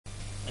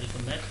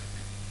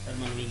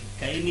Sir మనం ఈ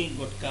కైని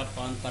gutka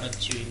pan Parag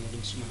chewing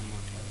గురించి మనం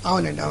మాట్లాడుతాం.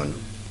 అవునండి, అవును.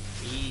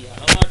 ఈ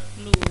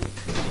అలవాట్లు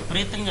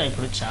విపరీతంగా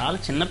ఇప్పుడు చాలా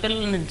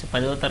చిన్నపిల్లల నుంచి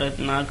 10వ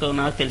తరగతి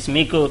నాకు తెలిసి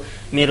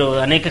మీరు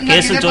అనేక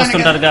కేసులు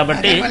చూస్తుంటారు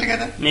కాబట్టి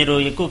మీరు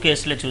ఎక్కువ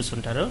కేసులే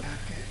చూస్తుంటారు.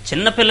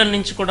 చిన్నపిల్లల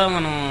నుంచి కూడా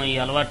మనం ఈ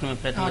అలవాటును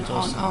విపరీతంగా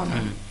చూస్తాం.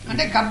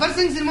 అంటే గబ్బర్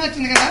సింగ్ సినిమా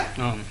వచ్చింది కదా,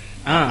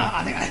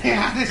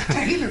 అదే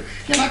స్టైల్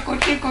ఇలా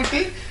కొట్టి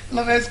కొట్టి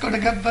ఇలా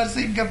వేసుకోండి గబ్బర్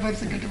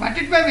సింగ్ అంటే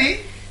వాటిపై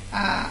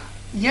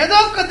ఏదో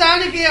ఒక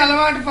దానికి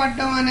అలవాటు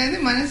పడడం అనేది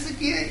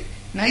మనసుకి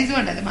నైజం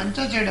అండి. అది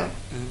మంచో చెడు.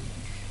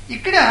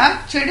 ఇక్కడ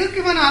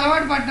చెడుకి మనం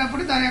అలవాటు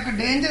పడ్డప్పుడు దాని యొక్క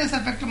డేంజరస్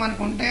ఎఫెక్ట్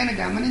మనకు ఉంటాయని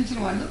గమనించిన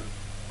వాళ్ళు,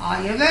 ఆ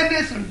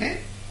అవేర్నెస్ ఉంటే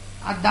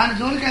దాని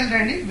జోలికి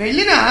వెళ్ళరండి.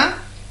 వెళ్ళినా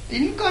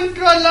ఇన్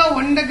కంట్రోల్లో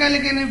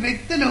ఉండగలిగిన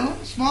వ్యక్తులు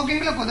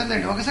స్మోకింగ్ లో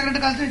కుదరదండి. ఒక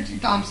సిగరెట్ కలిసి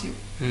టామ్స్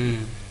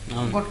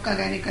గుట్కా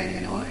కానీ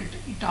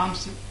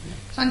టామ్స్.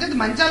 సో అంటే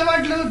మంచి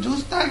అలవాట్లు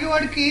జ్యూస్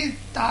తాగేవాడికి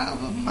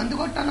మందు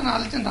కొట్టాలని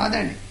ఆలోచన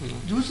రాదండి.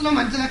 జ్యూస్ లో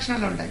మంచి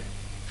లక్షణాలు ఉంటాయి.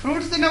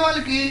 ఫ్రూట్స్ తినే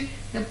వాళ్ళకి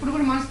ఎప్పుడు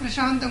కూడా మనసు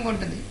ప్రశాంతంగా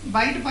ఉంటుంది.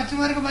 బయట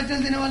పచ్చిమిరపకాయ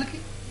బజ్జీలు తినే వాళ్ళకి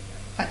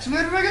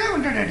పచ్చిమిరపకాయ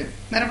ఉంటాడు,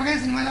 మిరపకాయ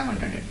సినిమాలా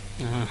ఉంటాడు.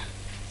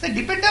 So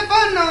depend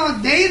upon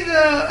there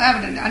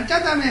habit అండి.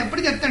 అంచేత ఆమె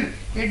ఎప్పుడు చెప్తాడు,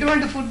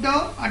 ఎటువంటి ఫుడ్డో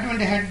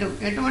అటువంటి హెడ్,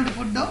 ఎటువంటి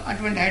ఫుడ్డో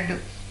అటువంటి హెడ్,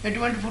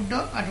 ఎటువంటి ఫుడ్డో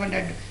అటువంటి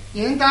హెడ్.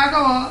 ఏం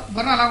తాగావో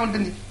బుర్ర అలా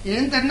ఉంటుంది,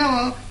 ఏం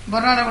తిన్నావో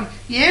బుర్ర అలా ఉంటుంది,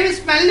 ఏమి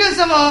స్మెల్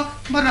చేసావో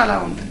బుర్ర అలా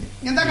ఉంటుంది.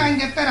 ఇందాక ఆయన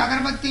చెప్పారు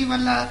అగరబత్తి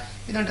వల్ల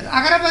ఇది ఉంటుంది.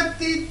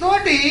 అగరబత్తి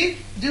తోటి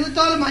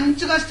జీవితాలు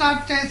మంచిగా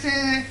స్టార్ట్ చేసే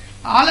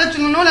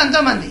ఆలోచనలు ఉన్న వాళ్ళు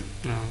ఎంతో మంది.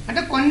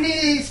 అంటే కొన్ని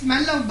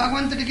స్మెల్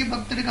భగవంతుడికి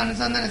భక్తుడికి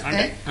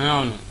అనుసంధానిస్తే,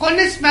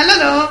 కొన్ని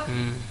స్మెల్లు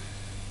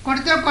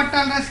కొడితే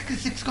కొట్టాలరా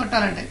 6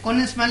 కొట్టాలంటే,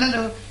 కొన్ని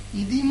స్మెల్లు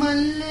ఇది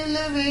మల్లెల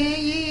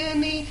వేయి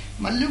అని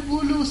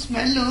మల్లెపూలు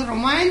స్మెల్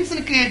రొమాన్స్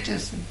ని క్రియేట్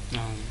చేస్తుంది.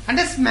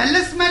 అంటే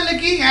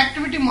స్మెల్కి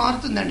యాక్టివిటీ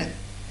మారుతుందండి అది.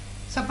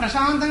 సో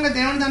ప్రశాంతంగా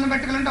దేవుని దండం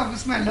పెట్టుకోవాలంటే ఒక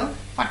స్మెల్,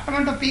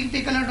 పట్టమంటే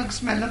పీకాలంటే ఒక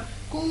స్మెల్,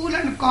 కూల్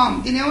అండ్ కామ్.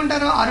 దీని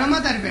ఏమంటారు, అరోమా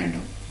థెరపీ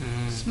అంటారు.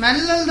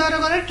 స్మెల్ ద్వారా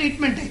కూడా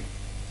treatment.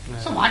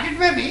 So what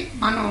it may be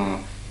మనం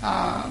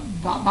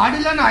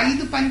బాడీలోని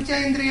 5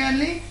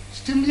 పంచేంద్రియాల్ని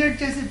స్టిమ్యులేట్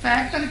చేసే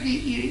ఫ్యాక్టర్కి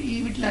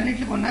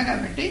వీటిలన్నిటికి ఉన్నాయి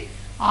కాబట్టి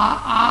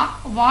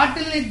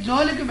వాటిని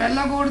జోలికి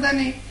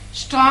వెళ్ళకూడదని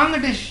స్ట్రాంగ్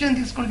డెసిషన్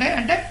తీసుకుంటే,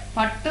 అంటే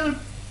పట్టు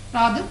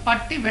రాదు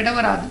పట్టి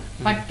విడవరాదు,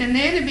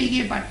 పట్టినేది బిగి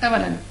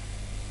పట్టవలను,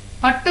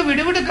 పట్టు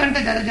విడువుడు కంటే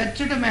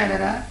జచ్చుట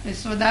మేలరా,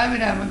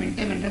 విశ్వదావిరామ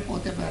వింటే వింటే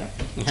పోతే పేర,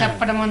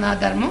 చెప్పడము నా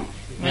ధర్మం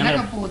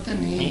వినకపోతే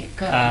నీ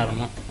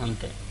కర్మ,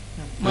 అంతే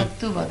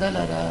మత్తు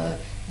వదలరా.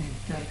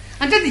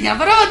 అంటే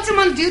ఎవరో వచ్చి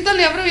మన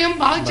జీవితంలో ఎవరో ఏం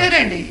బాగు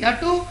చేయరండి.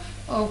 అటు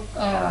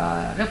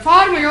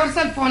రిఫార్మ్ యువర్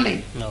సెల్ఫ్ ఓన్లీ.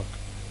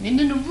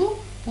 నిన్ను నువ్వు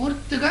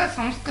పూర్తిగా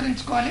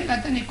సంస్కరించుకోవాలి.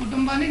 లేకపోతే నీ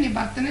కుటుంబాన్ని, నీ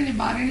భర్తని, నీ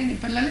భార్యని, నీ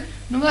పిల్లల్ని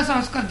నువ్వే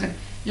సంస్కరించాలి.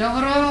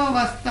 ఎవరో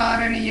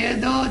వస్తారని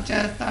ఏదో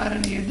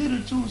చేస్తారని ఎదురు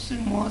చూసి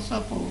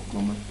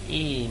మోసపోకు.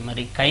 ఈ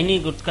మరి కైని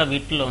గుట్కా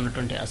వీటిలో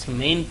ఉన్నటువంటి అసలు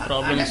మెయిన్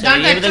ప్రాబ్లమ్స్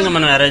ఏ విధంగా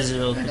మనం అరేంజ్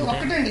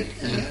ఒకటండి.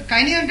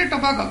 కైని అంటే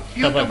టొబాకో,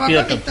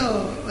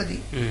 అది.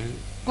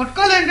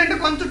 గుట్కాలు ఏంటంటే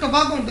కొంత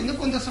టొబాకో ఉంటుంది,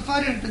 కొంత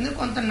సఫారీ ఉంటుంది,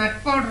 కొంత నట్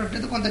పౌడర్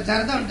ఉంటుంది, కొంత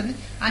జరదా ఉంటుంది.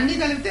 అన్ని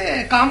కలిపితే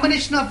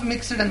కాంబినేషన్ ఆఫ్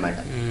మిక్స్డ్ అనమాట.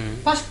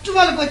 ఫస్ట్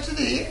వాళ్ళకి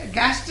వచ్చేది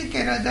గ్యాస్ట్రిక్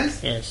ఎరోజల్స్,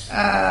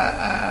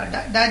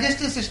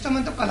 డైజెస్టివ్ సిస్టమ్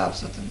అంతా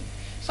కొలాప్స్ అవుతుంది.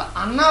 సో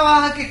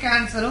అన్నవాహక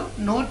క్యాన్సర్,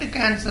 నోటి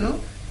క్యాన్సర్,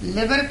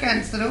 లివర్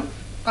క్యాన్సర్,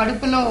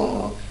 కడుపులో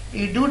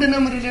ఈ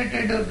డూడెనమ్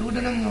related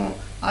డూడెనమ్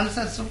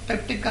ulcers,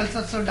 peptic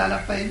ulcers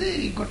develop అయ్యేది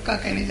ఈ గుట్కా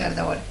కైని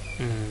జరదవాలి.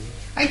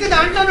 అయితే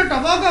దాంట్లో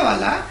టొబాకో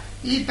వల్ల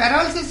ఈ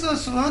పెరాలసిస్,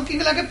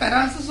 స్మోకింగ్ లాగా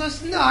పెరాలసిస్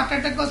వస్తుంది, హార్ట్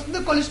అటాక్ వస్తుంది,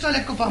 కొలెస్ట్రాల్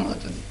ఎక్కువ ఫామ్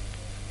అవుతుంది.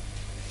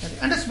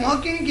 అంటే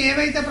స్మోకింగ్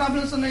ఏవైతే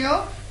ప్రాబ్లమ్స్ ఉన్నాయో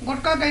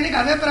గుట్కా కైనికి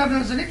అవే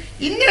ప్రాబ్లమ్స్ ఉన్నాయి.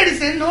 ఇన్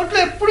అడిషన్ నోట్లో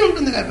ఎప్పుడు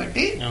ఉంటుంది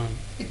కాబట్టి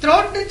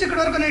థ్రోట్ నుంచి ఇక్కడ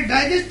వరకు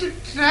డైజెస్టివ్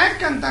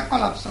ట్రాక్ అంతా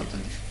కొలాప్స్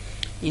అవుతుంది.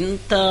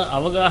 ఇంత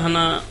అవగాహన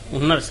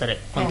ఉన్నారు సరే,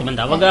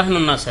 కొంతమంది అవగాహన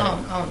ఉన్నా సరే,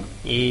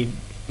 ఈ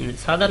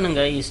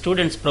సాధారణంగా ఈ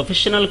స్టూడెంట్స్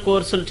ప్రొఫెషనల్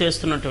కోర్సులు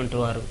చేస్తున్నటువంటి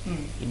వారు,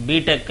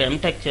 బీటెక్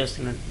ఎంటెక్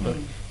చేస్తున్నట్టు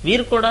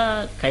వీరు కూడా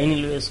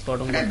కైనీలు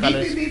వేసుకోవడం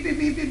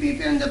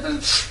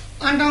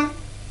అంటాం.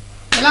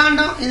 ఎలా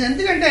అంటాం? ఇది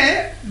ఎందుకంటే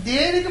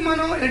దేనికి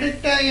మనం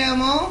ఎడిక్ట్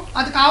అయ్యామో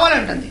అది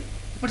కావాలంటుంది.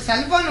 ఇప్పుడు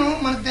సెల్ ఫోన్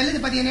మనకు తెలియదు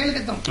 15 ఏళ్ల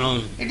క్రితం.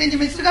 ఇటు నుంచి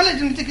మిస్డ్ కాలు,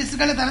 ఇటు నుంచి కిస్డ్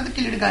కాలు, తర్వాత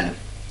కిల్డ్ కాలు.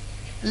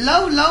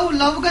 లవ్ లవ్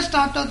లవ్ గా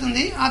స్టార్ట్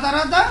అవుతుంది. ఆ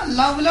తర్వాత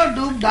లవ్ లో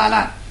డూబ్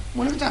డాలా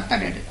మునుగు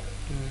చెప్తాడు.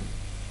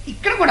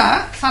 ఇక్కడ కూడా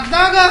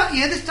సరదాగా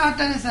ఏది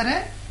స్టార్ట్ అయినా సరే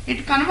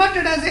it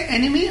converted as a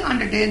enemy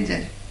and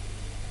danger.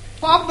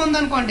 కోపం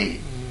ఉందనుకోండి,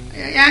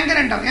 యాంకర్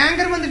అంటాం,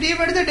 యాంకర్ ముందు టీ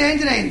పెడితే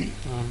డేంజర్ అయింది.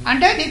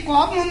 అంటే నీకు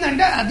కోపం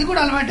ఉందంటే అది కూడా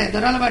అలవాటే,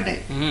 దురలవాటే.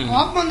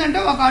 కోపం ఉందంటే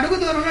ఒక అడుగు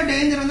దూరంలో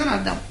డేంజర్ ఉందని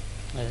అర్థం.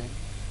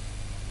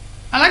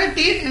 అలాగే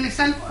టీ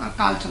సెల్ఫ్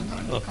కాల్ చూద్దాం.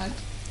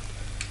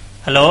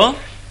 హలో,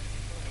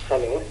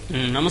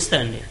 నమస్తే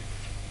అండి,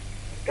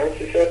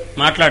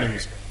 మాట్లాడండి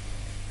సార్.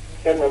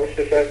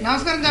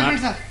 నమస్కారం,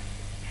 చెప్పండి సార్.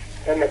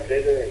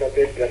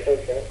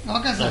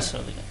 Okay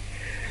sir.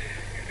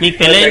 మీకు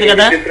పెళ్ళైంది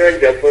కదా?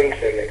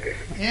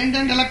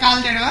 ఏంటంటే ఇలా కాల్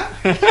చేయడమా?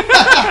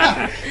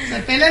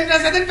 పెళ్ళైన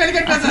ప్రసాద్, పెళ్లి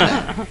కట్ట ప్రసాద్.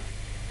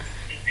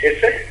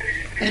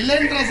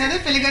 పెళ్ళని ప్రసాద్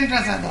పెళ్ళికని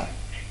ప్రసాద్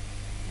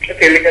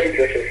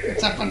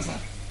చెప్పండి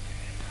సార్.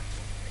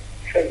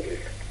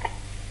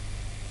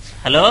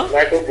 Hello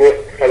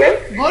hello,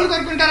 gold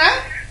కొనుక్కుంటారా?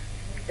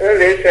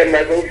 లేదు సార్,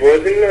 నాకు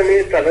భోజనంలోని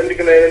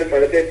తలంటికి లేదని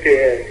పడితే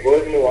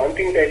భోజనం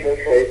వాంటింగ్ టైప్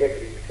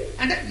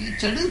అంటే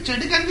చెడు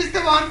చెడు కనిపిస్తే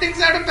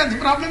వామిటింగ్స్ రావడం పెద్ద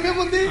ప్రాబ్లం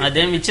ఏముంది?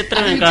 అదేం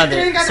విచిత్రమే కాదు,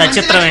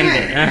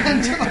 సచిత్రమైంది.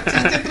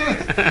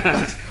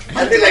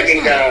 అంటే నాకు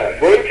ఇంకా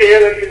భోజనం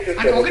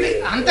చేయాలనిపిస్తుంది. ఒకటి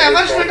అంత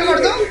అవర్షన్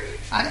ఉండకూడదు.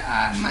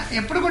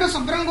 ఎప్పుడు కూడా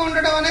శుభ్రంగా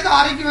ఉండడం అనేది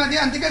ఆరోగ్యం. అది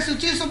అందుకే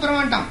శుచి శుభ్రం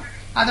అంటాం.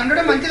 అది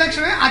ఉండడం మంచి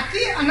లక్ష్యమే.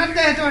 అతి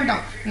అనర్థహేతు అంటాం.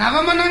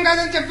 నవమనం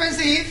కాదని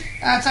చెప్పేసి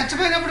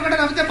చచ్చిపోయినప్పుడు కూడా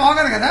నవ్వితే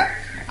బాగోదు కదా.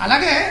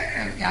 అలాగే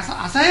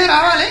అసహ్యం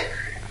రావాలి.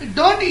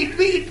 Don't it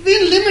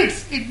been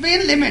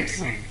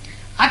limits.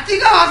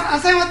 అతిగా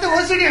అసహ్యం వస్తే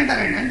ఓసిడి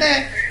అంటారండి. అంటే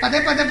పదే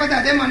పదే పదే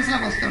అదే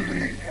మనసులోకి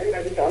వస్తుంటుంది.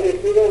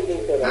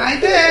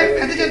 అయితే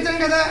అది చెప్తాను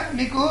కదా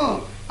మీకు,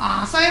 ఆ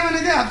అసహ్యం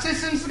అనేది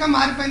అబ్సెషన్స్ గా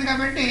మారిపోయింది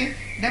కాబట్టి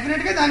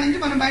డెఫినెట్ గా దాని నుంచి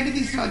మనం బయట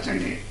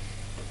తీసుకురావచ్చండి.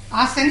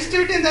 ఆ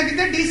సెన్సిటివిటీని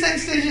తగ్గితే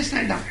డీసెన్సిటైజేషన్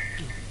అంటాం.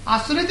 ఆ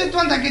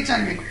సున్నితత్వం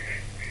తగ్గించాలి మీకు.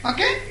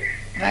 Okay,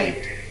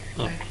 right.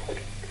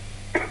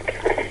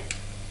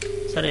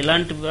 సరే,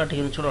 ఇలాంటి వాటి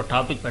గురించి కూడా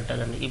టాపిక్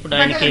పెట్టాలండి. ఇప్పుడు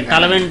ఆయనకి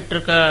తల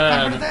వెంట్రుక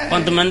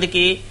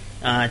కొంతమందికి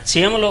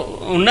చీమలు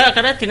ఉన్నా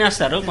కదా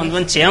తినేస్తారు,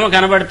 కొంతమంది చీమ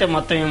కనబడితే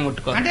మొత్తం ఏం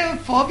ముట్టుకో. అంటే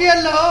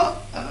ఫోబియాలో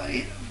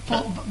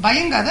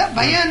భయం కదా,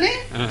 భయాన్ని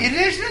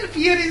irrational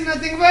fear is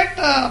nothing but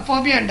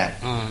phobia అంటారు.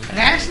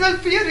 Rational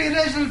fear,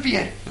 irrational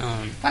fear.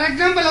 For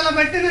example అలా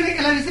బట్టి నేను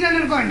ఇలా విసిరాను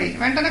అనుకోండి,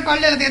 వెంటనే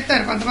కాళ్ళు ఇలా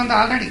తీస్తారు. కొంతమంది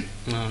ఆల్రెడీ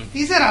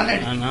తీసారు,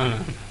 ఆల్రెడీ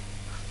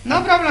నో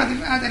ప్రాబ్లం.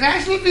 అది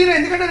రేషనల్ ఫియర్.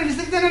 ఎందుకంటే నేను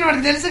విసిరితేనని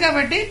వాడికి తెలుసు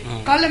కాబట్టి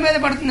కాళ్ళ మీద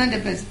పడుతుందని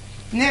చెప్పేసి.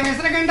 నేను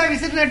విసరకుండా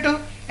విసిరినట్టు,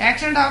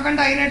 యాక్సిడెంట్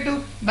అవ్వకుండా అయినట్టు,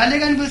 బల్లి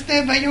కనిపిస్తే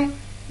భయం,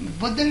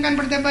 బొద్దుని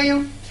కనపడితే భయం,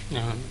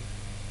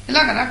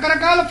 ఇలాగ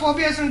రకరకాల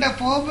ఫోబియాస్ ఉంటాయి.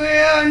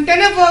 ఫోబియా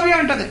అంటేనే ఫోబియా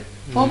ఉంటది,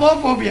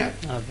 ఫోబియా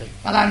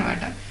అలా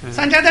అనమాట.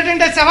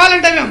 సంచేతంటే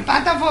శవాలంటే భయం,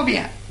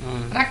 పాథోఫోబియా.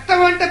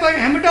 రక్తం అంటే భయం,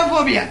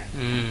 హెమటోఫోబియా.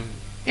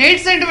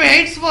 ఎయిడ్స్ అంటే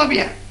ఎయిడ్స్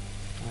ఫోబియా.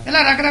 ఇలా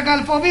రకరకాల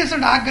ఫోబియాస్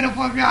ఉంటాయి.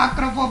 ఆగ్రోఫోబియా,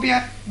 ఆక్రోఫోబియా,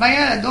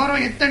 భయం, దూరం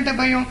ఎత్తంటే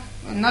భయం,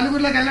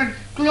 నలుగురిలోకి వెళ్ళండి,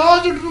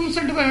 క్లోజ్డ్ రూమ్స్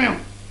అంటే భయం,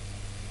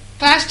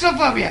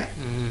 క్లాస్ట్రోఫోబియా.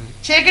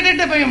 చీకటి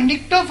అంటే భయం,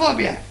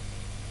 నిక్టోఫోబియా.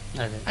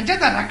 అంటే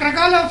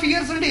రకరకాల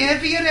ఫియర్స్ ఉంటే ఏ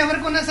ఫియర్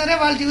ఎవరికి ఉన్నా సరే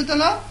వాళ్ళ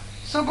జీవితంలో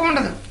సుఖం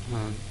ఉండదు.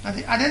 అది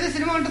అదేదో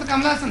సినిమా ఉంటుంది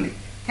కమలాసంది,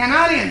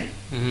 తెనాలి అని.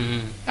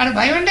 అది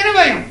భయం అంటేనే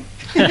భయం,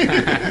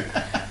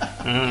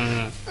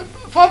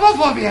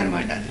 ఫోబోఫోబియా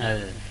అనమాట.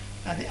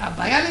 అది ఆ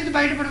భయాల నుంచి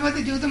బయటపడిపోతే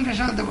జీవితం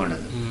ప్రశాంతంగా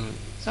ఉండదు.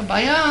 సో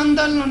భయ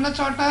ఆందోళన ఉన్న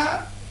చోట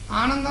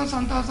ఆనందం,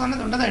 సంతోషం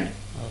అనేది ఉండదండి.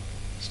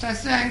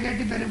 స్ట్రెస్,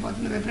 యాంగ్జైటీ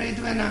పెరిగిపోతుంది.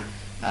 విపరీతమైన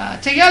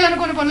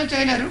చేయాలనుకున్న పనులు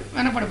చేయలేరు,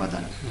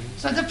 వెనపడిపోతారు.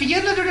 సో అదే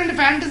ఫియర్ లో చూడండి,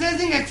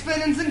 ఫ్యాంటసైజింగ్,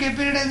 ఎక్స్పీరియన్సింగ్,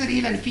 ఎపీరియడైజ్,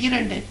 రియల్ అని.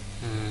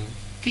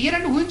 ఫియర్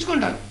అంటే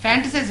ఊహించుకుంటాం,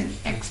 ఫ్యాంటసైజింగ్,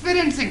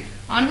 ఎక్స్పీరియన్సింగ్,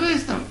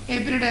 అనుభవిస్తాం,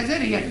 ఎపీరియడైజ్,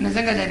 రియల్,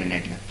 నిజంగా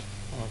జరిగినట్టుగా.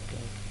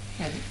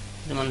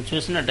 మనం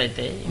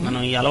చూసినట్టయితే మనం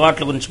ఈ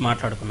అలవాట్ల గురించి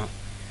మాట్లాడుకున్నాం.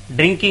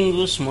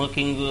 Drinking,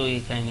 smoking.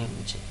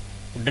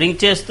 డ్రింక్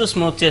చేస్తూ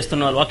స్మోక్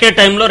చేస్తున్న వాళ్ళు ఒకే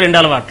టైంలో రెండు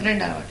అలవాట్లు.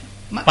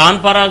 పాన్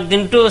పరాగ్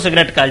తింటూ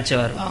సిగరెట్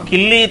కాల్చేవారు,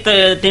 కిల్లి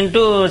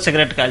తింటూ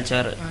సిగరెట్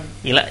కాల్చేవారు.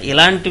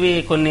 ఇలాంటివి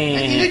కొన్ని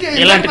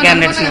ఇలాంటి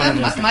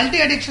క్యాండిడేట్స్ మల్టీ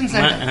అడిక్షన్స్.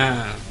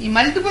 ఈ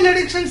మల్టిపుల్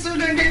అడిక్షన్స్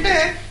ఏంటంటే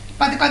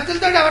 10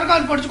 కత్తులతో ఎవరి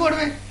కాళ్ళు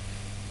పొడుచుకోవడమే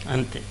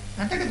అంతే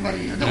కదా. మరి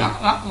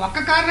ఒక్క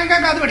కారణంగా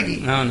కాదు, వాడికి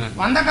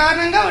 100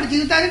 కారణంగా వాడి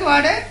జీవితానికి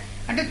వాడే.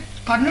 అంటే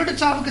కర్ణుడి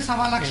చావుకి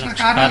 1,00,000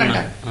 కారణాలు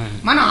అంటారు.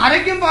 మన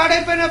ఆరోగ్యం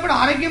పాడైపోయినప్పుడు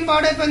ఆరోగ్యం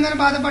పాడైపోయిందని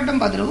బాధపడడం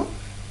బదులు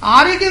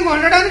ఆరోగ్యంగా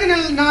ఉండడానికి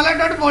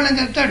నాలాంటి పోలని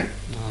చెప్తాడు.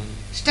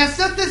 స్ట్రెస్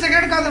వస్తే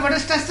సిగరెట్ కాదు, బట్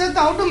స్ట్రెస్ వస్తే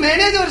how to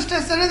manage your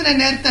stress అనేది నేను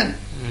నేర్తాను.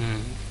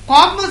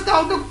 కోపం వస్తే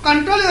how to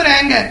control your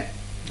anger.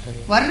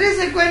 Worries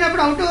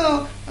ఎక్కువైనప్పుడు how to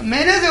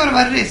manage your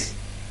worries.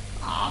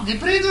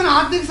 విపరీతమైన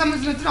ఆర్థిక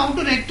సమస్యలు వచ్చిన how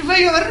to rectify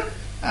your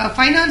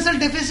financial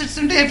deficits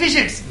ఉంటే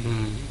ఎఫిషియట్స్.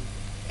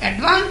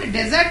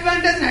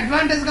 డిసడ్వాంటేజ్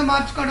అడ్వాంటేజ్ గా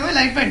మార్చుకోవడమే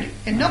లైఫ్ అండి.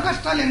 ఎన్నో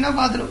కష్టాలు, ఎన్నో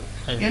బాధలు,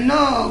 ఎన్నో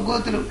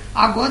గోతులు.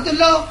 ఆ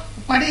గోతుల్లో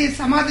పడి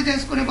సమాధి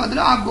చేసుకునే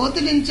బదులు ఆ గోతు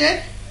నుంచే,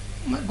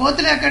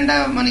 గోతు లేకుండా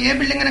మనం ఏ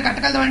బిల్డింగ్ అయినా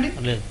కట్టగలదామండి?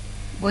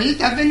 గొయ్యి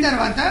తవ్విన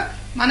తర్వాత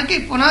మనకి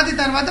పునాది,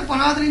 తర్వాత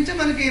పునాది నుంచే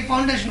మనకి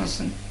ఫౌండేషన్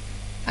వస్తుంది.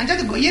 అంటే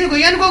అది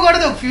గొయ్యి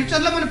అనుకోకూడదు.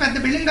 ఫ్యూచర్ లో మనం పెద్ద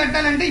బిల్డింగ్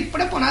కట్టాలంటే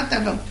ఇప్పుడే పునాది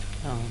తవ్వాం.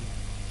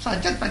 సో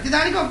అంటే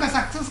ప్రతిదానికి ఒక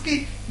సక్సెస్ కి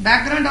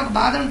బ్యాక్గ్రౌండ్, ఒక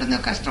బాధ ఉంటుంది,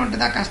 ఒక కష్టం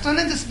ఉంటుంది. ఆ కష్టం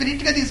నుంచి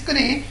స్పిరిట్ గా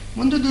తీసుకుని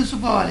ముందు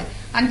దూసిపోవాలి.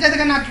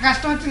 అంతేదిగా నాకు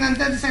కష్టం వచ్చింది,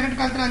 అంతే సిగరెట్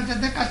కలుతాను,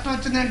 అంతే కష్టం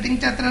వచ్చింది అని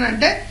డ్రింక్ చేస్తున్నాను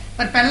అంటే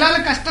మరి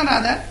పిల్లలకు కష్టం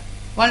రాదా?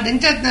 వాళ్ళు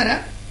డ్రింక్ చేస్తున్నారా?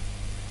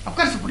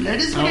 అఫ్కోర్స్ ఇప్పుడు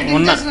లేడీస్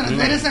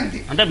వేరే సంగతి,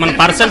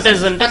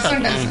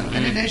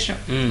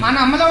 మన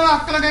అమ్మలో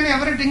అక్కలు కానీ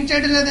ఎవరు డ్రింక్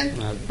చేయడం లేదే.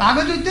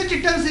 బాగా చూస్తే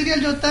చిట్టం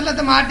సీరియల్ చూస్తారు,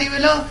 లేకపోతే మా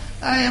టీవీలో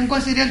ఇంకో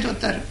సీరియల్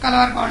చూస్తారు,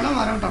 కలవరకోవడం,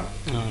 మరవటం.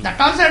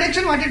 That also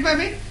addiction. What it may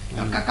be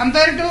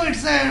compare to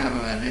it's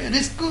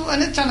risk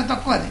అనేది చాలా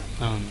తక్కువ అది.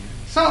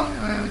 సో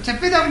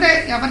చెప్పేది ఒకటే,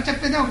 ఎవరు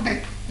చెప్పేది ఒకటే.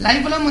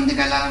 లైఫ్ లో ముందుకు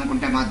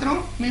వెళ్ళాలనుకుంటే మాత్రం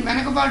మీ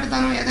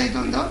వెనకబాటుతనం ఏదైతే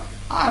ఉందో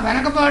ఆ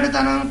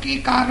వెనకబాటుతనంకి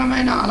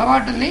కారణమైన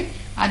అలవాటుల్ని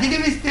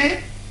అధిగమిస్తే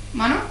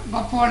మనం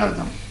గొప్పవాళ్ళు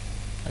అవుతాం.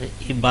 అదే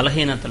ఈ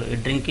బలహీనతలు, ఈ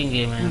డ్రింకింగ్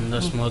ఏమైందో,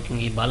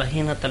 స్మోకింగ్, ఈ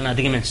బలహీనతలను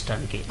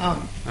అధిగమించడానికి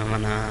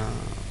మన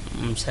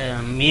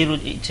మీరు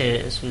ఇచ్చే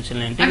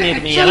సూచనలు ఏంటి?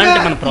 ఎలాంటి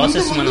మన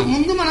ప్రాసెస్ మనం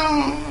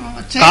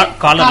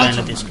కాలర్ లైన్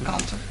లో తీసుకుంటాం.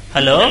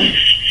 హలో,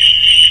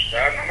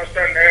 నమస్తే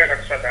అండి.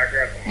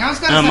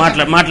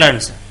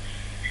 మాట్లాడండి సార్.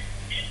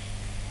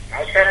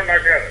 నమస్కారం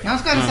డాక్టర్ గారు.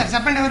 నమస్కారం సార్,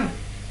 చెప్పండి. ఎవరు?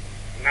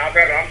 నా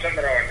పేరు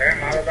రామచంద్రరావు అండి,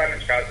 మాధవదారి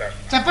నుంచి కాదు సార్.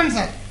 చెప్పండి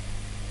సార్.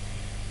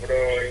 ఇప్పుడు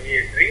ఈ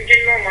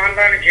డ్రింకింగ్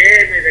మానడానికి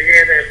మీ దగ్గర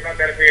ఏదో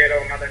హిప్నోథెరపీ ఏదో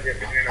ఉన్నదని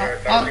చెప్పి నేను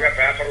తరచుగా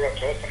పేపర్ లో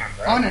చూస్తున్నాను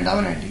సార్. అవునండి,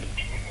 అవునండి.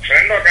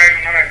 ఫ్రెండ్ ఒక ఆయన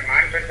ఉన్నారు, ఆయన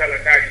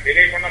మానిపించాలంటే ఆయన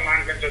తెలియకుండా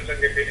మానిపించవచ్చు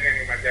అని చెప్పి నేను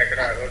ఈ మధ్య ఎక్కడ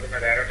రోడ్డు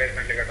మీద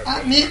అడ్వర్టైజ్మెంట్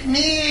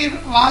మీ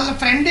వాళ్ళ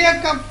ఫ్రెండ్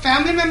యొక్క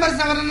ఫ్యామిలీ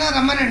మెంబర్స్ ఎవరన్నా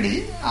రమ్మనండి,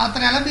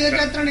 అతను ఎలా బిహేవ్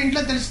చేస్తున్నాడు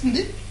ఇంట్లో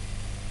తెలుస్తుంది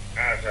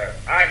సార్.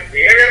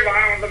 బిహేవియర్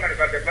బాగా ఉంటుందండి,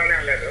 పెద్ద ఇబ్బంది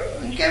ఏం లేదు.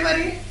 ఇంకే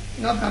మరి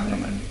నో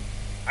ప్రాబ్లం అండి.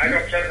 అది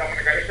ఒకసారి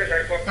తమను కలిస్తే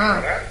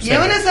సరిపోతుంది.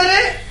 ఏమైనా సరే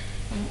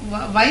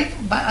వైఫ్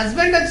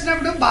హస్బెండ్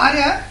వచ్చినప్పుడు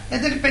భార్య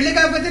లేదంటే పెళ్లి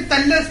కాకపోతే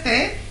తల్లి వస్తే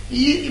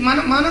ఈ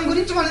మనం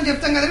గురించి మనం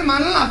చెప్తాం కదండి.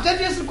 మనల్ని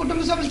అబ్జర్వ్ చేసిన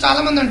కుటుంబ సభ్యులు చాలా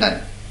మంది ఉంటారు.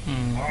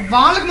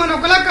 వాళ్ళకి మనం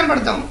ఒకలా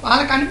కనబడతాం.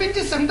 వాళ్ళకి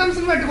కనిపించే సిమ్టమ్స్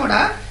బట్టి కూడా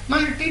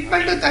మన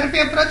ట్రీట్మెంట్ థెరపీ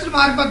అప్రోచ్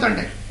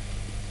మారిపోతుంటాయి.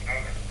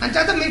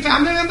 అంచేత మీ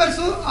ఫ్యామిలీ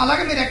మెంబర్స్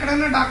అలాగే మీరు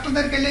ఎక్కడైనా డాక్టర్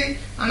దగ్గరికి వెళ్ళి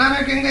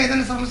అనారోగ్యంగా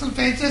ఏదైనా సమస్యలు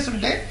ఫేస్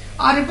చేస్తుంటే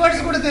ఆ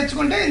రిపోర్ట్స్ కూడా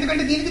తెచ్చుకుంటే,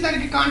 ఎందుకంటే దీనికి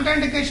దానికి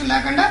కాంట్రాండికేషన్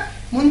లేకుండా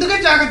ముందుగా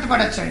జాగ్రత్త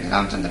పడచ్చండి.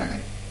 రామచంద్ర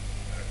గారు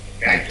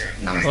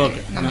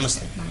నమస్తే.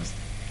 నమస్తే. నమస్తే.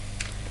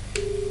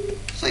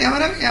 సో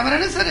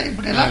ఎవరైనా సరే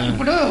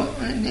ఇప్పుడు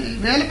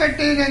వేలు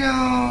పెట్టి నేను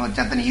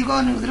చెత్తను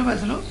ఈగోని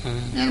వదిలిపేసలు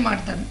నేను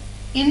మాట్లాడతాను.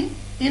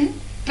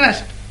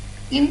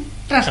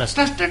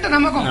 ట్రస్ట్ అంటే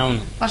నమ్మకం.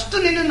 ఫస్ట్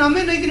నిన్ను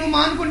నమ్మి నీకు నువ్వు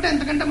మానుకుంటే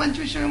ఎంతకంటే మంచి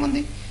విషయం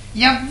ఏముంది?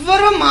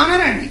 ఎవ్వరూ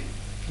మానరండి.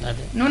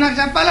 నువ్వు నాకు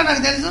చెప్పాలా,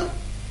 నాకు తెలుసు,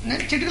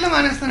 నేను చిటికలో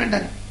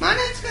మానేస్తానంటాను.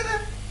 మానేచ్చు కదా,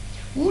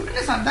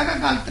 ఊరికనే సరదాగా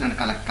కాలుతున్నాను.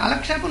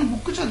 కాలక్షేపం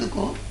బుక్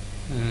చదువుకో,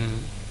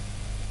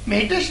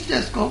 మెడిటేషన్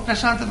చేసుకో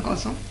ప్రశాంతత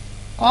కోసం,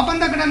 కోపం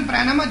తగ్గడానికి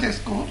ప్రాణాయామం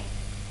చేసుకో.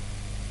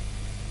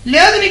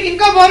 లేదు నీకు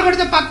ఇంకా బోర్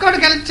కొడితే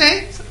పక్కోడికి హెల్ప్ చేయి.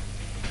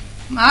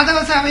 మాధవ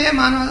సేవయే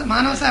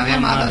మానవ సేవయే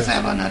మాధవ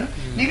సేవ అన్నారు.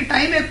 నీకు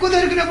టైం ఎక్కువ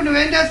దొరికినప్పుడు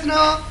నువ్వేం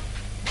చేస్తున్నావు?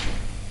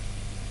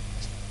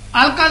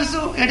 ఆల్కహాల్స్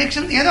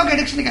ఎడిక్షన్, ఏదో ఒక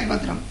ఎడిక్షన్కి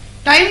వెళ్ళిపోతున్నాం.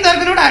 టైం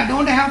దొరికినప్పుడు I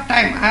don't have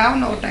time, I have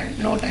no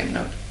time.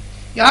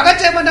 Yoga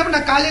చేయమన్నప్పుడు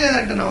నాకు ఖాళీ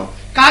లేదంటున్నావు.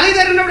 ఖాళీ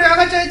దొరికినప్పుడు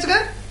యోగా చేయొచ్చుగా.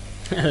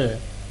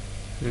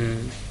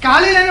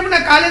 ఖాళీ లేనప్పుడు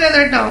నాకు ఖాళీ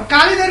లేదంటున్నావు.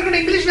 ఖాళీ దొరికిన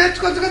ఇంగ్లీష్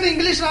నేర్చుకోవచ్చు కదా.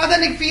 ఇంగ్లీష్ రాదా,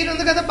 నీకు ఫీల్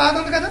ఉంది కదా, బాధ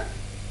ఉంది కదా.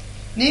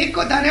 నీకు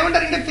దాని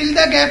ఏమంటారంటే ఫిల్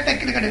ద గ్యాప్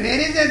టెక్నిక్ అండి.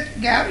 Where is a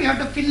gap, you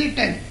have to fill it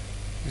అని.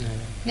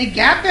 నీ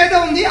గ్యాప్ ఏదో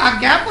ఉంది, ఆ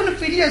గ్యాప్ ను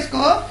ఫిల్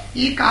చేసుకో.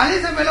 ఈ ఖాళీ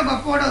సమయంలో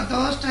గొప్పవాడవుతో,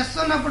 స్ట్రెస్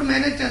ఉన్నప్పుడు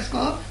మేనేజ్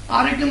చేసుకో,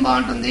 ఆరోగ్యం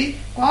బాగుంటుంది.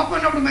 కోపం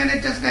ఉన్నప్పుడు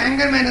మేనేజ్ చేసుకో,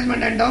 యాంగర్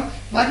మేనేజ్మెంట్ అంటాం.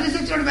 వర్రీస్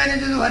వచ్చినప్పుడు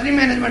మేనేజ్ చేసుకో, వర్రీ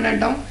మేనేజ్మెంట్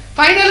అంటాం.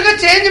 ఫైనల్ గా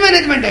చేంజ్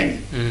మేనేజ్మెంట్ అండి.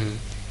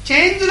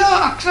 చేంజ్ లో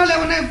అక్షరాలు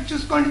ఏమన్నాయి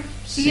చూసుకోండి.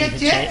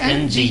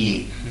 CHANGE.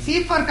 C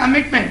for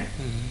commitment.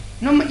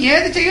 నువ్వు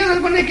ఏది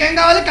చేయాలనుకున్నా నీకేం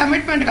కావాలి?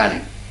 కమిట్మెంట్ కావాలి.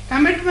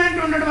 కమిట్మెంట్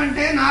ఉండడం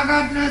అంటే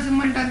నాగార్జున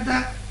సిమెంట్ అంతా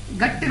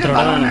గట్టిగా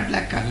బలం ఉన్నట్లు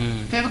లెక్క,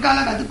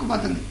 ఫెవికాలకు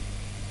అతుక్కుపోతుంది.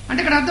 అంటే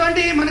ఇక్కడ అర్థం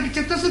అంటే మనకి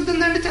చిత్తశుద్ధి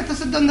ఉందండి,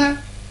 చిత్తశుద్ధి ఉందా?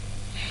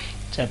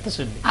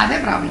 చిత్తశుద్ధి, అదే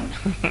problem.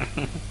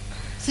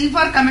 C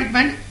for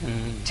commitment.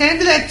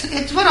 Change లో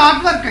హెచ్ ఫర్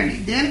హార్డ్ వర్క్ అండి.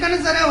 దేనికైనా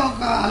సరే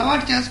ఒక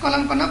అలవాటు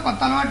చేసుకోవాలనుకున్నా,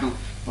 కొత్త అలవాటు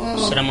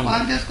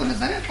పాలు చేసుకున్నా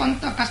సరే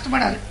కొంత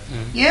కష్టపడాలి.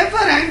 A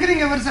for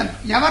anchoring ever self.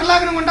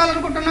 ఎవరిలాగా నువ్వు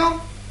ఉండాలనుకుంటున్నావు,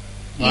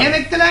 ఏ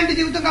వ్యక్తి లాంటి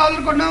జీవితం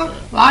కావాలనుకుంటున్నావు,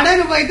 వాడే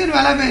నువ్వు అయితే నువ్వు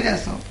ఎలా పే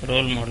చేస్తావు?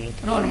 Role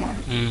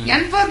model.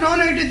 N for no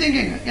negative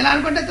thinking. ఇలా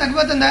అనుకుంటే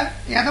తగ్గిపోతుందా?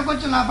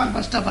 కొంచెం లాభాలు.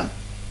 First of all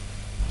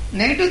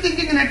negative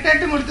thinking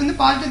నెట్టేట్టు ముడుతుంది,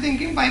 positive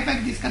thinking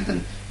పైకి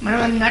తీసుకెళ్తుంది.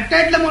 మనం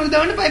నట్టేట్లో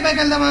ముడుదామంటే పైకి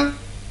వెళ్దామా?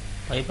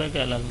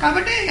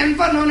 కాబట్టి N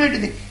for no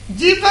negative thinking.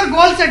 G for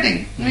goal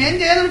setting. నువ్వేం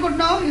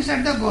చేయాలనుకుంటున్నావు, యూ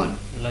సెట్ ద గోల్.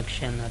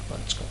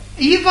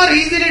 ఈ ఫర్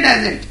ఈజీలీ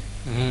డస్ ఇట్.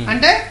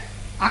 అంటే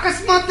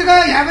అకస్మాత్తుగా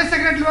 50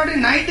 సెకండ్ల వాడి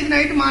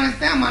నైట్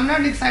మానేస్తే ఆ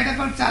మన్నాడు నీకు సైడ్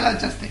ఎఫెక్ట్స్ చాలా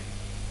వచ్చేస్తాయి.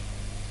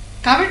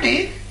 కాబట్టి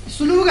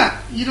సులువుగా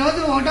ఈ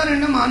రోజు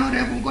 1-2 మాను,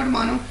 రేపు ఇంకోటి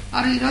మాను,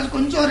 ఈ రోజు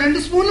కొంచెం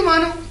 2 స్పూన్లు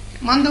మాను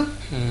మందు,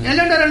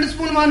 ఎల్లుండి 2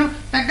 స్పూన్లు మాను.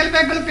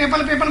 పెగ్గలు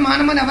పీపలు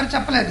మానమని ఎవరు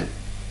చెప్పలేదు.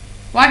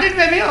 వాట్ ఇట్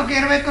మేబీ ఒక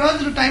 21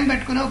 రోజులు టైం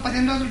పెట్టుకున్నావు,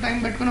 15 రోజులు టైం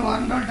పెట్టుకున్నావు,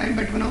 1 రోజులు టైం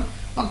పెట్టుకున్నావు.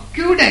 ఒక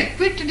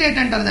క్విట్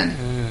డేట్ అంటారు దాన్ని.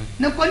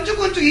 నువ్వు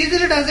కొంచెం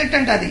ఈజీలీ డస్ ఇట్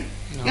అంటే అది.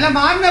 ఇలా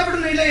మారినప్పుడు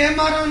నీలో ఏం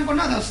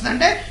మారాలనుకున్నా అది వస్తుంది.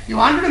 అంటే you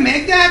want to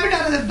make the habit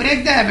or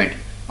break the habit.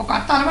 ఒక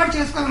కొత్త అలవాటు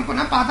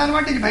చేసుకోవాలనుకున్నా, పాత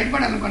అలవాటు నుంచి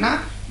బయటపడాలనుకున్నా,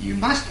 you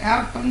must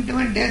have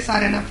 21 days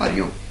are enough for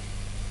you.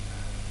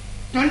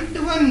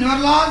 21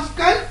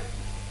 neurological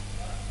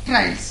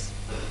trials.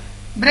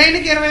 Brain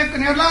కి 21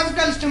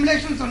 న్యూరలాజికల్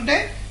స్టిమ్యులేషన్స్ ఉంటే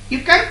you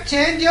can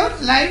change your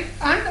life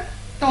and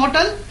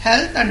total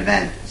health and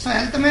wealth. So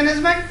health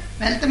management,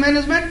 wealth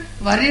management,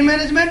 worry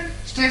management,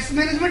 stress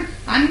management,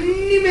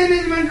 అన్ని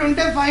management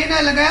ఉంటే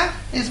final గా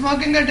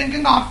smoking and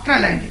drinking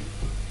after అండి.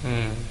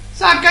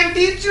 So I can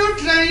teach you,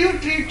 train you,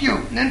 treat you.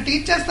 నేను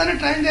teach చేస్తాను,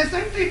 train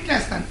చేస్తాను, treat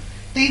చేస్తాను.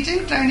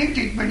 Teaching, training,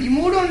 treatment, ఈ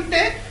 3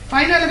 ఉంటే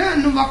ఫైనల్ గా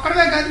నువ్వు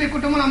ఒక్కడవే కాదు, నీ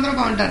కుటుంబంలో అందరూ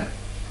బాగుంటారు.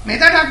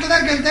 మిగతా డాక్టర్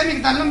దగ్గరికి వెళ్తే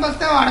మీకు తల్లింపు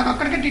వస్తే వాడు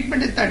ఒక్కడికే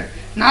ట్రీట్మెంట్ ఇస్తాడు.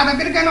 నా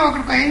దగ్గరికైనా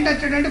ఒకరికి ఏంటి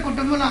వచ్చాడంటే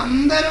కుటుంబంలో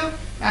అందరూ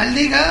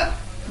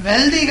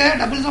వెల్దీగా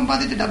డబ్బులు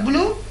సంపాదించే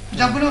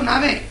జబ్బులు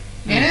నావే.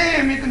 నేనే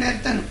మీకు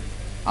నేర్పుతాను.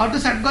 How to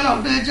set goal, how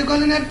to achieve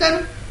goal నేర్పుతాను,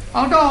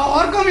 how to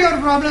overcome your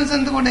problems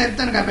అంతా కూడా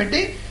నేర్పుతాను.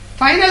 కాబట్టి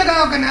ఫైనల్ గా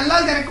ఒక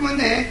నెలలు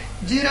తిరగకముందే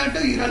 0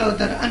 to హీరోలు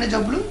అవుతారు అనే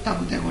జబ్బులు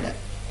తగ్గుతాయి కూడా.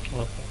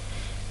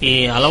 ఈ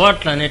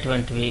అలవాట్లు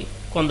అనేటువంటివి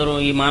కొందరు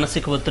ఈ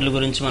మానసిక ఒత్తిడి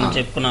గురించి మనం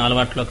చెప్పుకున్న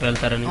అలవాట్లోకి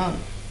వెళ్తారని,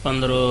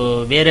 కొందరు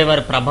వేరే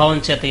వారి ప్రభావం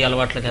చేత ఈ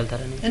అలవాట్లోకి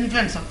వెళ్తారని,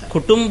 ఇన్ఫ్లుయెన్స్ అవుతారు.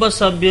 కుటుంబ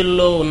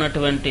సభ్యుల్లో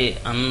ఉన్నటువంటి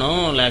అన్నో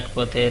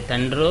లేకపోతే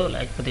తండ్రో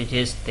లేకపోతే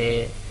చేస్తే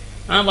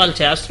వాళ్ళు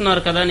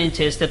చేస్తున్నారు కదా నేను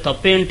చేస్తే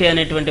తప్పేంటి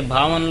అనేటువంటి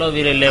భావనలో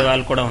వీరు వెళ్లే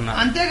వాళ్ళు కూడా ఉన్నారు.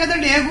 అంతే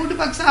కదండి. ఏ గూటి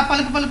పక్షి ఆ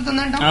పలుకు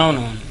పలుకుతుందంట.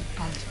 అవును.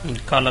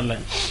 కాలర్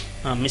లైన్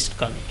మిస్డ్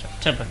కాల్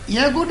చెప్పండి.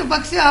 ఏ గూటి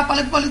పక్షి ఆ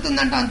పలుకు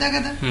పలుకుతుందంట. అంతే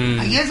కదా.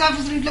 ఐఏఎస్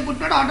ఆఫీసర్ ఇంట్లో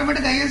పుట్టినాడు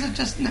ఆటోమేటిక్ ఐఏఎస్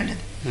వచ్చేస్తుందండి.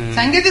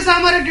 సంగీత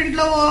సామారెడ్డి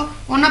ఇంట్లో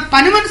ఉన్న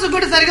పని మనసు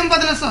కూడా సరిగం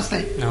బదులొస్తూ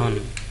వస్తాయి.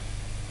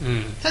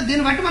 సో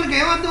దీన్ని బట్టి మనకి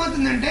ఏమర్థం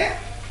అవుతుందంటే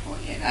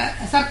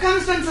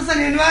సర్కమ్స్టాన్సెస్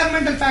అండ్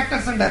ఎన్వైరన్మెంటల్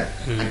ఫ్యాక్టర్స్ అంటారు.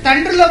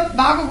 తండ్రిలో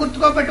బాగా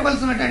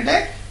గుర్తుకోబెట్టుకోవాల్సినట్టంటే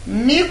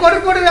మీ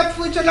కొడుకు కూడా రేపు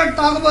ఫ్యూచర్ లో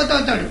తాగుబోతూ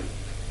అవుతాడు,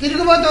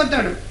 తిరుగుబోతూ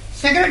అవుతాడు,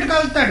 సిగరెట్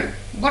కాలుతాడు,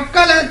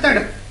 గుట్కాలు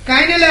వేస్తాడు,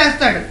 కైనీలు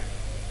వేస్తాడు.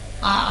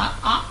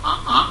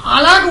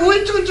 అలాగ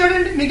ఊహించుకుని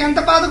చూడండి మీకు ఎంత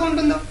బాధగా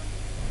ఉంటుందో.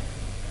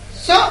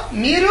 సో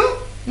మీరు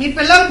మీ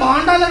పిల్లలు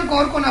బాగుండాలని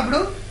కోరుకున్నప్పుడు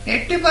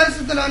ఎట్టి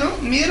పరిస్థితుల్లోనూ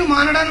మీరు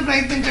మానడానికి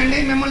ప్రయత్నించండి.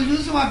 మిమ్మల్ని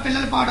చూసి ఆ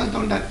పిల్లలు పాడవుతూ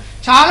ఉంటారు.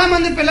 చాలా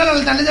మంది పిల్లలు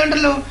వాళ్ళ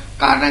తల్లిదండ్రులు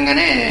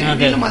కారణంగానే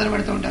మొదలు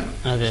పెడుతూ ఉంటారు.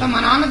 సో మా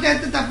నాన్న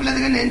చేస్తే తప్పలేదు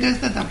కానీ నేను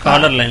చేస్తే తప్ప.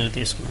 కాలర్ లైన్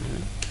తీసుకున్నాను.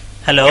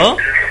 హలో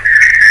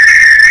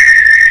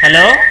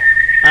హలో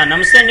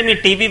నమస్తే అండి. మీ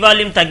టీవీ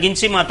వాల్యూమ్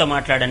తగ్గించి మాతో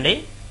మాట్లాడండి.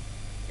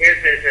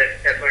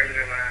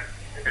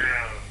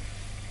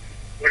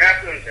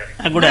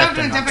 Good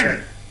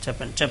afternoon.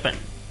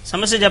 చెప్పండి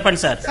సమస్య చెప్పండి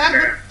సార్.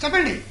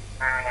 చెప్పండి.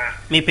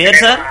 మీ పేరు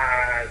సార్?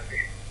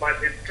 మా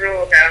సిస్టర్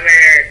ఆమె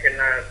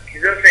చిన్న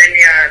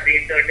స్కిజోఫ్రెనియా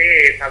దీంతో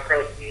సఫర్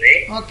అవుతుంది.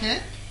 ఓకే.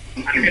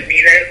 అంటే మీ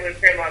దగ్గరకు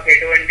వస్తే మాకు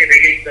ఎటువంటి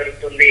రిలీఫ్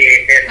దొరుకుతుంది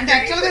అంటే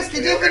యాక్చువల్ గా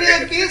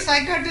స్కిజోఫ్రెనియాకి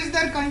సైకాట్రిస్ట్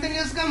దగ్గర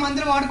కంటిన్యూస్ గా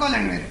మందులు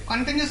వాడుకోవాలండి. మీరు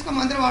కంటిన్యూస్ గా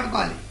మందులు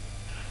వాడుకోవాలి.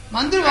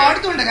 మందులు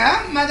వాడుతుండగా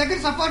మా దగ్గర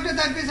supportive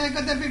therapy,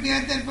 psychotherapy,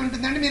 behaviour therapy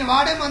ఉంటుందండి. మీరు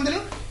వాడే మందులు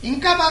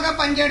ఇంకా బాగా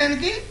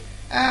పనిచేయడానికి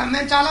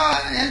మేము చాలా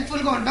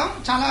హెల్ప్ఫుల్ గా ఉంటాం.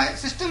 చాలా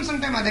సిస్టమ్స్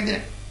ఉంటాయి మా దగ్గర.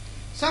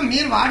 సో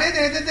మీరు వాడేది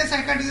ఏదైతే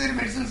సైకాట్రిస్ట్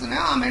మెడిసిన్స్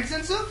ఉన్నాయో ఆ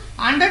మెడిసిన్స్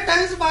 100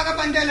 times బాగా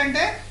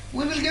పనిచేయాలంటే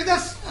we will give the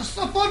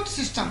support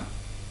system.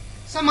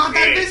 So మా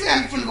థెరపీస్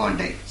హెల్ప్ఫుల్ గా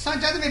ఉంటాయి. సో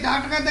చేత మీ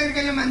డాక్టర్ గారి దగ్గరికి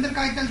వెళ్ళి మందుల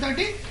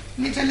కాగితాలతోటి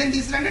మీ చెల్లిని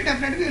తీసుకురండి.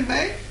 డెఫినెట్ గా విల్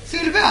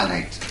బై ఆల్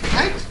రైట్.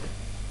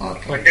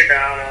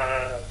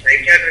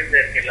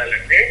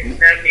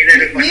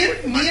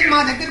 మీరు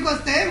మా దగ్గరికి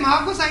వస్తే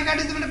మాకు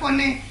సైకాట్రిస్ట్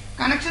కొన్ని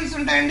కనెక్షన్స్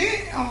ఉంటాయండి.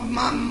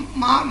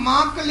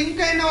 మాకు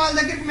లింక్ అయిన వాళ్ళ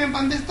దగ్గరికి మేము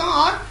పంపిస్తాం.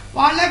 ఆర్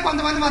వాళ్ళే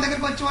కొంతమంది మా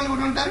దగ్గరకు వచ్చే వాళ్ళు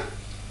కూడా ఉంటారు.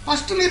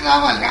 ఫస్ట్ మీరు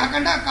రావాలి.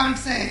 రాకుండా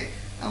can't say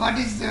what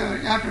is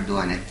you to do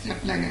అనేది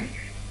చెప్పలేను.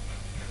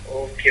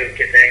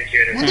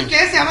 ముందు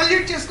కేసు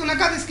ఎవాల్యుయేట్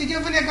చేసుకున్నాక అది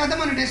స్కిజోఫ్రెనియా కాదా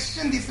మన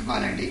డెసిషన్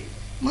తీసుకోవాలండి.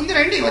 ముందు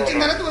రండి.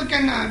 వచ్చిన తర్వాత we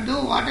can do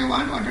what you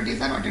want, what you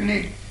decide, what you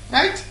need.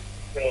 Right.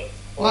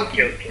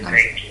 Okay.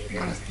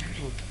 నమస్తే.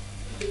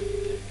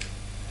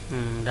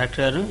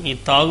 డాక్టర్ గారు, ఈ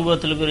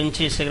తాగుబోతుల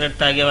గురించి, సిగరెట్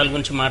తాగే వాళ్ళ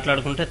గురించి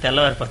మాట్లాడుకుంటే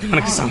తెల్లవారిపోతుంది.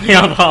 మనకి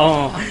సమయాభావం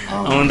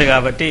ఉంది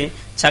కాబట్టి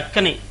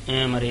చక్కని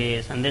మరి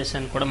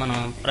సందేశాన్ని కూడా మనం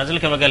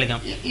ప్రజలకు ఇవ్వగలిగాం.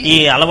 ఈ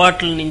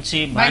అలవాట్ల నుంచి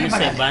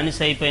బానిస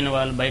అయిపోయిన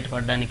వాళ్ళు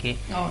బయటపడడానికి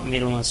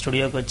మీరు మా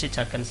స్టూడియోకి వచ్చి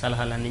చక్కని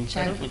సలహాలు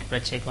అందించారు. మీకు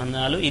ప్రత్యేక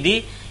వందనాలు. ఇది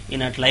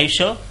ఈనాటి లైవ్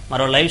షో.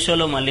 మరో లైవ్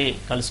షోలో మళ్ళీ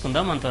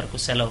కలుసుకుందాం. అంతవరకు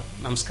సెలవు.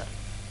 నమస్కారం.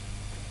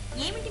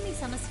 ఏమిటి మీ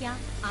సమస్య?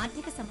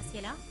 ఆర్థిక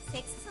సమస్యలా?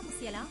 సెక్స్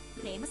సమస్యలా?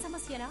 ప్రేమ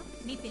సమస్యలా?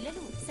 మీ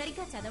పిల్లలు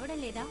సరిగ్గా చదవడం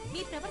లేదా?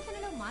 మీ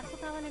ప్రవర్తనలో మార్పు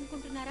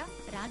కావాలనుకుంటున్నారా?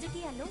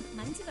 రాజకీయాల్లో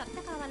మంచి వక్త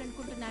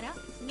కావాలనుకుంటున్నారా?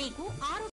 మీకు